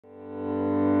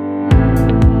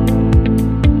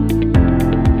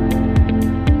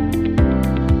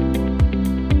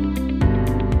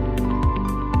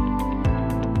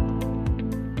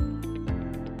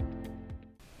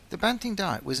Banting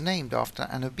diet was named after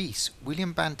an obese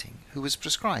William Banting who was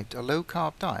prescribed a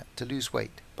low-carb diet to lose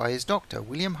weight by his doctor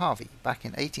William Harvey back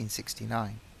in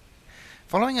 1869.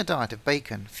 Following a diet of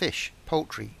bacon, fish,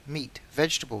 poultry, meat,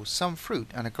 vegetables, some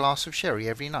fruit and a glass of sherry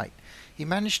every night, he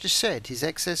managed to shed his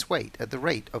excess weight at the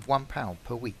rate of 1 pound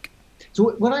per week.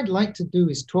 So what I'd like to do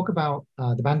is talk about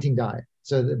the Banting diet.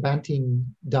 So the Banting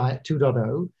diet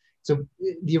 2.0. So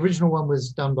the original one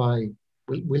was done by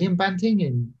William Banting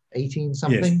in 18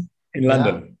 something. Yes, in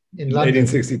London. In London.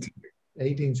 1862.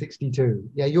 1862.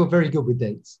 Yeah, you're very good with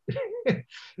dates.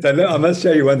 So I must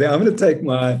show you one thing. I'm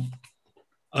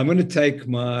going to take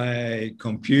my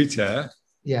computer,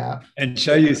 yeah, and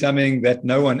show you something that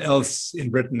no one else in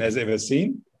Britain has ever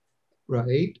seen.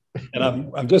 Right. And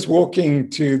I'm just walking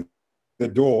to the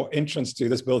door entrance to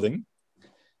this building,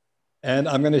 and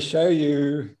I'm going to show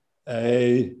you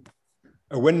a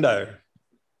window.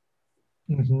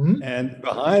 Mm-hmm. And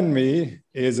behind me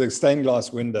is a stained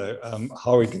glass window.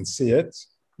 How we can see it?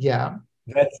 Yeah.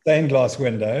 That stained glass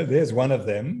window. There's one of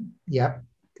them. Yeah,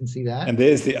 can see that. And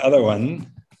there's the other one.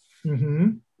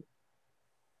 Mm-hmm.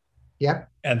 Yep.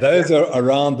 And those are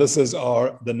around. This is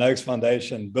the Noakes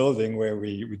Foundation building where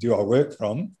we do our work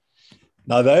from.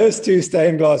 Now, those two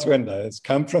stained glass windows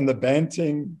come from the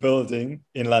Banting building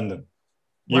in London.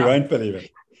 You won't believe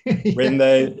it. Yeah.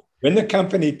 When the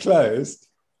company closed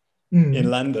in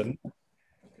London,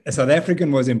 a South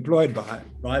African was employed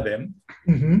by them.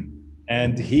 Mm-hmm.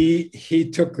 And he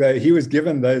was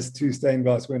given those two stained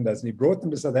glass windows and he brought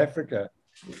them to South Africa.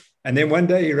 And then one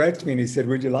day he wrote to me and he said,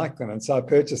 would you like them? And so I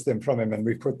purchased them from him and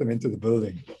we put them into the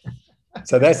building.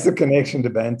 So that's the connection to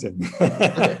Banting.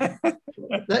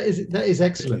 That is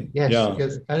excellent. Yes. Yeah.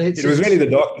 Because, it was really the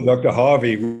Dr.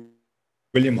 Harvey,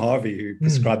 William Harvey, who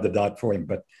prescribed the diet for him.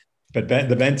 But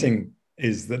the Banting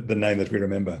is the name that we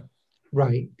remember.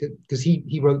 Right. Because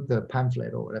he wrote the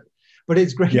pamphlet or whatever. But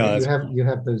it's great that you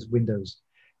have those windows.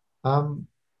 And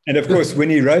of course, when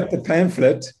he wrote the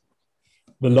pamphlet,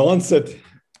 the Lancet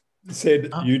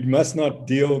said, you must not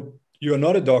deal, you're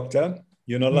not a doctor,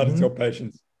 you're not allowed to tell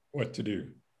patients what to do.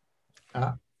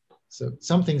 So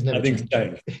some things never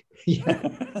changed. Yeah.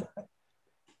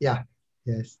 Yeah.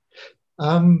 Yes.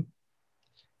 So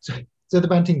the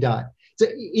Banting diet. So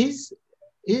is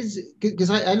because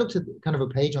I looked at kind of a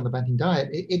page on the Banting diet,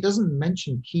 it doesn't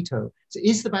mention keto. So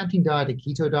is the Banting diet a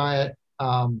keto diet?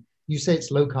 You say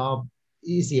it's low carb.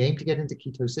 Is the aim to get into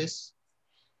ketosis?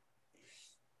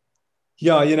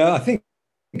 Yeah, I think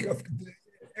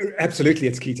absolutely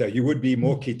it's keto. You would be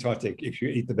more ketotic if you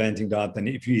eat the Banting diet than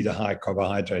if you eat a high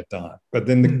carbohydrate diet. But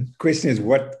then the question is,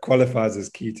 what qualifies as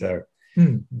keto?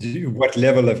 What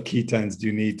level of ketones do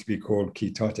you need to be called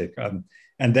ketotic?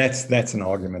 And that's an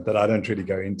argument that I don't really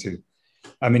go into.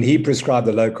 I mean, he prescribed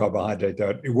the low carbohydrate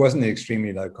diet. It wasn't an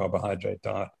extremely low carbohydrate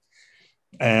diet.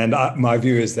 And my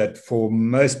view is that for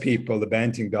most people, the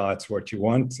Banting diet's what you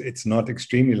want. It's not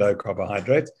extremely low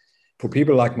carbohydrate. For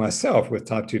people like myself with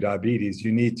type 2 diabetes,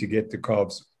 you need to get the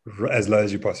carbs as low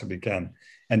as you possibly can,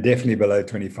 and definitely below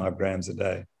 25 grams a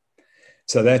day.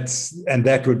 So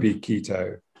that would be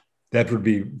keto. That would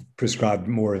be prescribed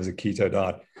more as a keto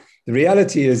diet. The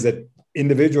reality is that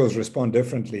individuals respond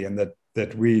differently, and that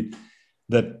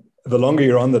the longer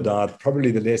you're on the diet,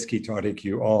 probably the less ketotic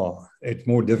you are. It's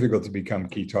more difficult to become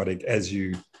ketotic as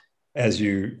you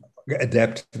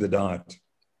adapt to the diet.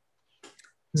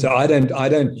 So I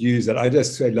don't use it. I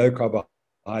just say low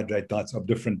carbohydrate diets of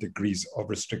different degrees of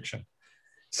restriction.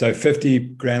 So 50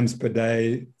 grams per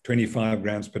day, 25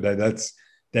 grams per day,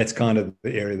 that's kind of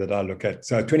the area that I look at.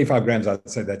 So 25 grams, I'd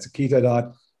say that's a keto diet.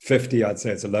 50, I'd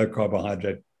say it's a low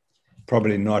carbohydrate,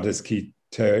 probably not as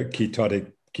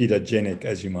ketogenic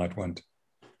as you might want.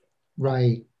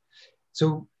 Right.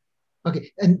 So,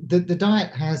 okay. And the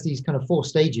diet has these kind of 4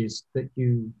 stages that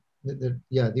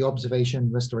the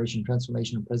observation, restoration,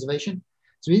 transformation, and preservation.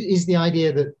 So is the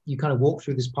idea that you kind of walk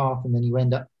through this path and then you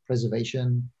end up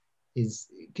preservation?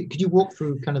 Could you walk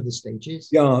through kind of the stages?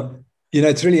 Yeah.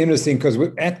 It's really interesting because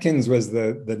Atkins was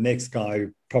the next guy.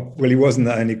 He wasn't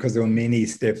the only, because there were many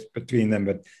steps between them,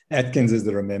 but Atkins is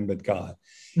the remembered guy.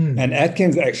 And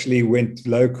Atkins actually went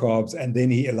low carbs, and then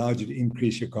he allowed you to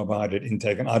increase your carbohydrate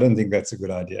intake. And I don't think that's a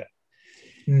good idea.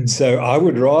 So I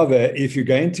would rather, if you're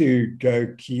going to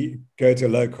go to a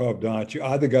low carb diet, you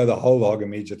either go the whole hog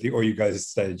immediately or you go to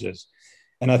stages.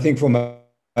 And I think for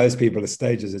most people, the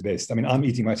stages is best. I mean, I'm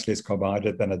eating much less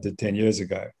carbohydrate than I did 10 years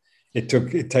ago.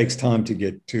 It takes time to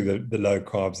get to the low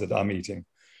carbs that I'm eating.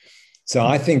 So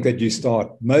I think that you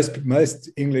start, most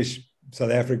English,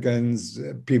 South Africans,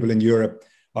 people in Europe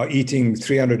are eating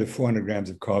 300 to 400 grams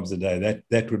of carbs a day.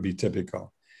 That would be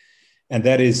typical. And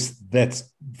that's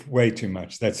way too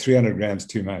much. That's 300 grams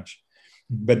too much.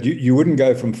 But you wouldn't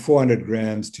go from 400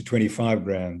 grams to 25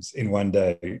 grams in one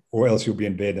day, or else you'll be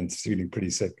in bed and feeling pretty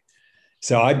sick.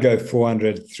 So I'd go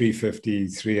 400, 350,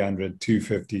 300,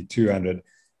 250, 200,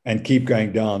 and keep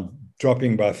going down,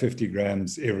 dropping by 50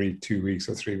 grams every 2 weeks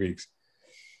or 3 weeks.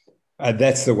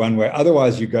 That's the one way.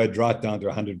 Otherwise, you go right down to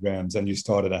 100 grams and you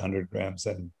start at 100 grams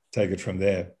and take it from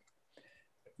there.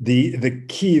 The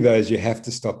key, though, is you have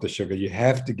to stop the sugar. You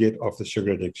have to get off the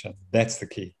sugar addiction. That's the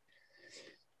key.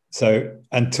 So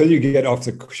until you get off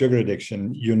the sugar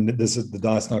addiction, the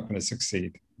diet's not going to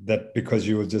succeed. That because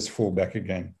you will just fall back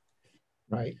again.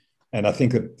 Right. And I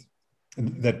think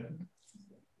that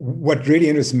what really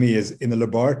interests me is in the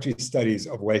laboratory studies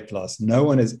of weight loss, no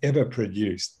one has ever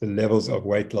produced the levels of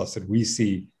weight loss that we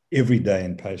see every day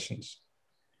in patients.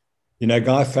 You know, a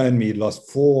guy phoned me, he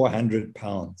lost 400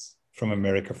 pounds from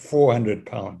America, 400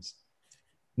 pounds.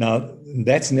 Now,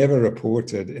 that's never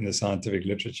reported in the scientific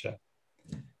literature.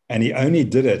 And he only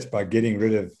did it by getting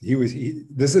rid of,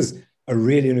 this is a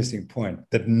really interesting point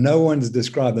that no one's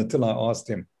described until I asked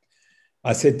him.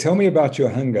 I said, tell me about your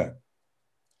hunger.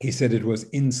 He said it was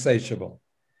insatiable.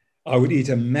 I would eat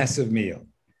a massive meal,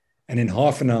 and in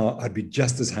half an hour, I'd be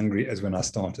just as hungry as when I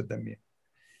started the meal.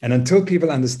 And until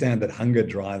people understand that hunger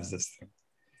drives this thing,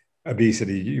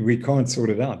 obesity, we can't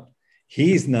sort it out.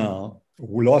 He's now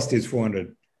lost his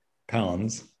 400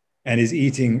 pounds and is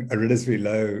eating a relatively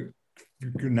low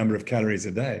number of calories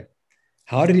a day.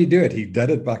 How did he do it? He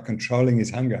did it by controlling his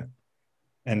hunger.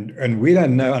 And we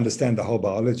don't understand the whole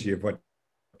biology of what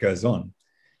goes on.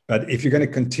 But if you're going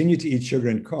to continue to eat sugar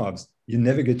and carbs, you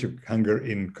never get your hunger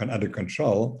under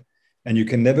control, and you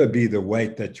can never be the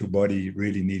weight that your body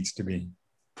really needs to be.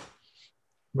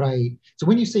 Right. So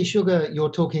when you say sugar,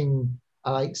 you're talking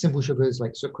like simple sugars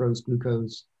like sucrose,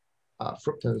 glucose,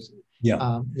 fructose.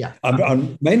 Yeah. Yeah.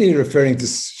 I'm mainly referring to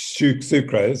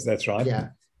sucrose. That's right. Yeah.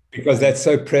 Because that's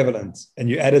so prevalent, and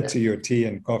you add it to your tea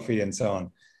and coffee and so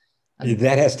on. And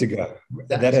that has to go.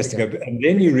 That has to go. And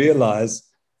then you realize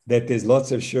that there's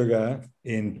lots of sugar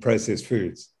in processed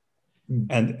foods.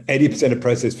 And 80% of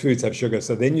processed foods have sugar.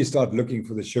 So then you start looking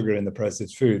for the sugar in the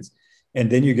processed foods, and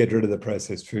then you get rid of the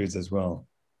processed foods as well.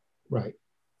 Right.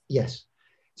 Yes.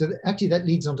 So actually that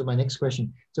leads on to my next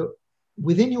question. So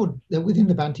within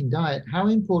the Banting diet, how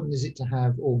important is it to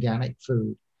have organic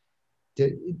food?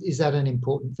 Is that an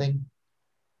important thing?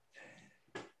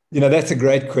 You know, that's a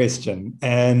great question.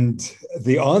 And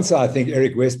the answer, I think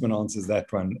Eric Westman answers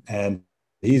that one. And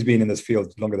he's been in this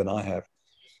field longer than I have.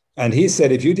 And he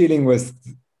said, if you're dealing with,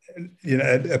 you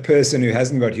know, a person who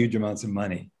hasn't got huge amounts of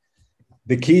money,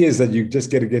 the key is that you just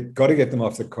got to get them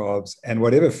off the carbs, and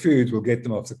whatever foods will get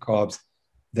them off the carbs,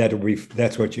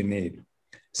 that's what you need.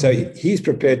 So he's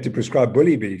prepared to prescribe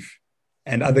bully beef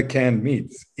and other canned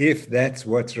meats if that's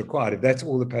what's required. If that's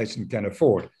all the patient can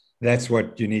afford, that's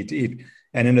what you need to eat.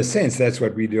 And in a sense, that's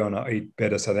what we do on our Eat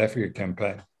Better South Africa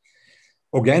campaign.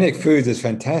 Organic foods is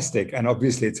fantastic, and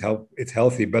obviously it's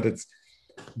healthy, but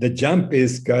the jump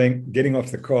is getting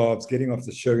off the carbs, getting off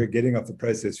the sugar, getting off the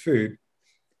processed food,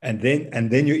 and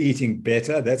then you're eating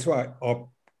better. That's why our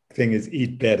thing is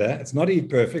eat better. It's not eat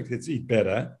perfect, it's eat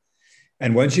better.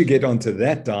 And once you get onto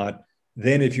that diet,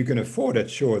 then if you can afford it,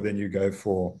 sure, then you go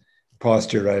for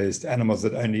pasture-raised animals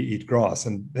that only eat grass,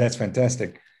 and that's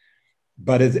fantastic.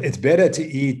 But it's better to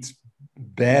eat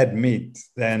bad meat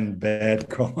than bad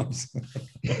carbs.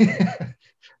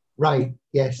 Right,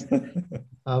 yes.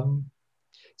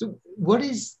 So what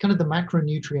is kind of the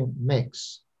macronutrient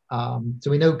mix?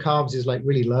 So we know carbs is like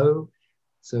really low.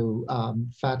 So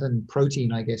fat and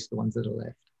protein, I guess, the ones that are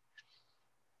left.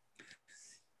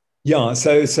 Yeah,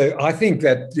 so I think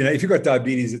that, you know, if you've got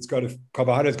diabetes,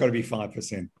 carbohydrate's got to be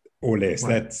 5% or less.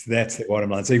 Right. That's the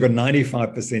bottom line. So you've got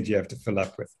 95% you have to fill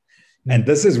up with. And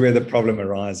this is where the problem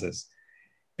arises,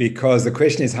 because the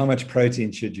question is, how much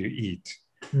protein should you eat?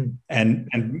 And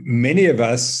many of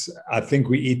us, I think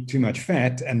we eat too much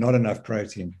fat and not enough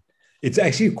protein. It's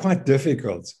actually quite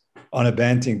difficult on a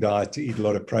Banting diet to eat a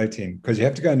lot of protein, because you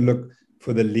have to go and look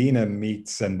for the leaner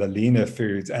meats and the leaner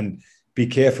foods and be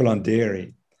careful on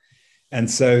dairy. And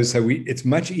so it's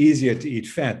much easier to eat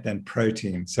fat than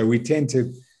protein. So we tend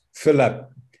to fill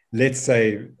up, let's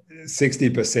say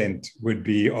 60% would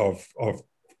be of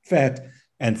fat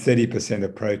and 30%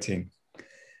 of protein.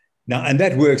 Now, and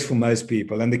that works for most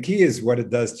people. And the key is what it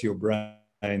does to your brain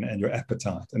and your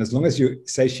appetite. And as long as you're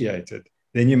satiated,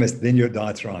 then your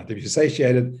diet's right. If you're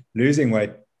satiated, losing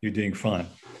weight, you're doing fine.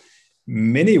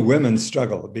 Many women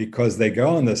struggle because they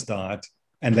go on this diet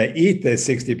and they eat their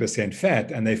 60%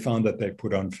 fat and they found that they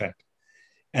put on fat.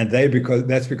 And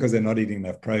that's because they're not eating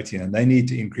enough protein, and they need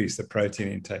to increase the protein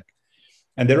intake.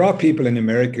 And there are people in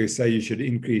America who say you should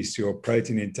increase your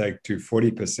protein intake to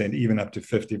 40%, even up to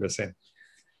 50%.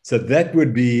 So that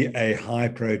would be a high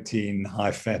protein,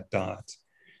 high fat diet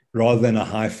rather than a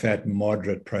high fat,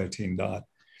 moderate protein diet.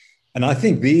 And I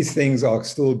think these things are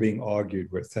still being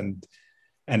argued with.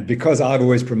 And because I've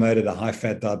always promoted a high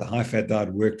fat diet, the high fat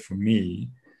diet worked for me.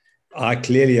 I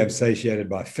clearly am satiated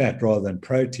by fat rather than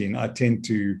protein. I tend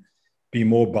to be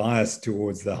more biased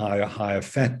towards the higher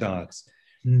fat diets.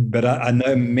 But I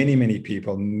know many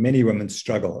people, many women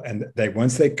struggle. And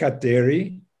once they cut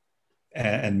dairy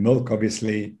and milk,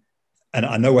 obviously, and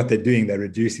I know what they're doing, they're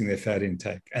reducing their fat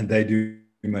intake, and they do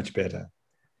much better.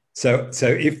 So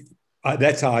if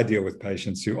that's how I deal with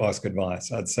patients who ask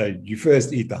advice. I'd say you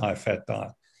first eat the high fat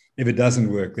diet. If it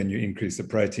doesn't work, then you increase the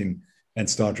protein and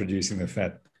start reducing the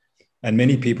fat. And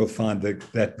many people find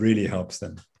that really helps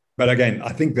them. But again,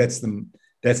 I think that's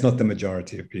not the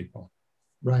majority of people.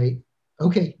 Right.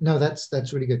 Okay. No,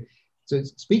 that's really good. So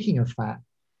speaking of fat,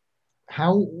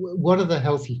 what are the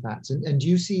healthy fats? And do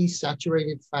you see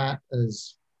saturated fat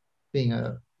as being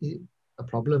a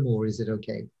problem, or is it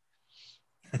okay?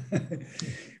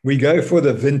 We go for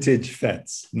the vintage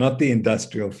fats, not the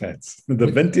industrial fats. The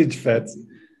vintage fats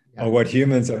are what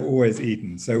humans have always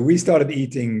eaten. So we started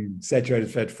eating saturated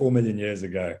fat 4 million years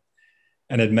ago,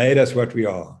 and it made us what we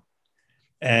are.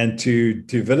 And to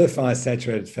vilify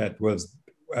saturated fat was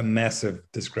a massive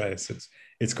disgrace.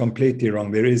 It's completely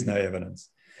wrong. There is no evidence.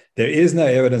 There is no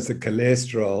evidence that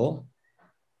cholesterol,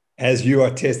 as you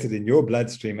are tested in your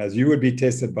bloodstream, as you would be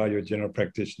tested by your general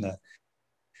practitioner,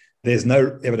 there's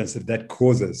no evidence that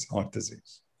causes heart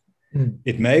disease.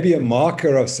 It may be a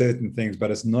marker of certain things,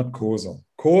 but it's not causal.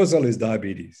 Causal is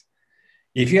diabetes.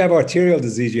 If you have arterial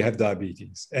disease, you have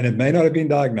diabetes. And it may not have been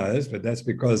diagnosed, but that's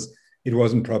because you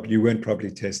weren't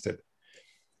properly tested.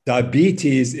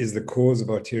 Diabetes is the cause of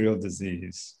arterial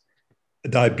disease.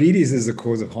 Diabetes is the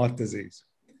cause of heart disease.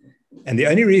 And the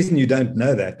only reason you don't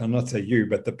know that, I'm not saying you,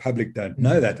 but the public don't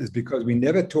know that, is because we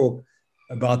never talk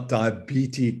about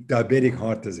diabetic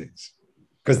heart disease,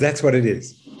 because that's what it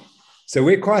is. So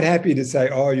we're quite happy to say,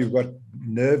 oh, you've got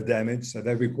nerve damage, so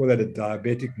that we call that a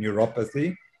diabetic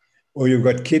neuropathy, or you've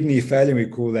got kidney failure, we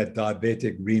call that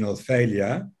diabetic renal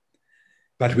failure.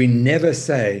 But we never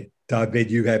say,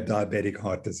 you have diabetic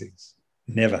heart disease.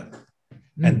 Never.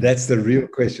 And that's the real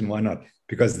question, why not?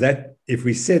 Because if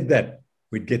we said that,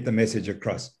 we'd get the message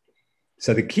across.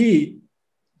 So the key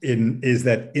is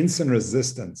that insulin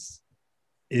resistance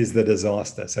is the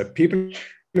disaster. So people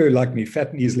who like me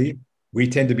fatten easily, we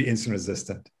tend to be insulin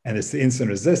resistant. And it's the insulin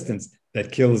resistance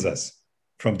that kills us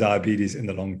from diabetes in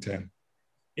the long term.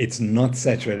 It's not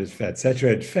saturated fat.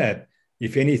 Saturated fat,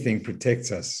 if anything,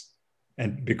 protects us.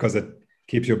 And because it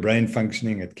keeps your brain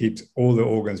functioning, it keeps all the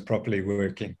organs properly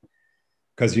working.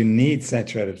 Because you need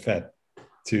saturated fat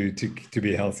to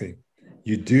be healthy.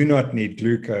 You do not need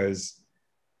glucose,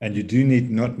 and you do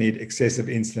not need excessive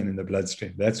insulin in the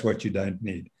bloodstream. That's what you don't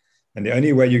need. And the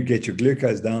only way you get your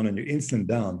glucose down and your insulin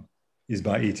down is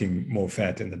by eating more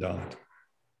fat in the diet.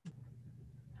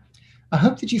 I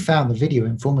hope that you found the video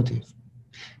informative.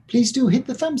 Please do hit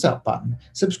the thumbs up button,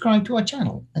 subscribe to our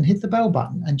channel, and hit the bell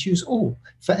button and choose all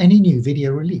for any new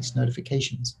video release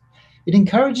notifications. It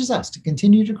encourages us to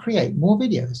continue to create more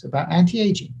videos about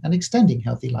anti-aging and extending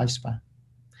healthy lifespan.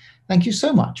 Thank you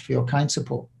so much for your kind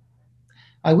support.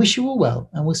 I wish you all well,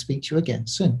 and we'll speak to you again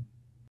soon.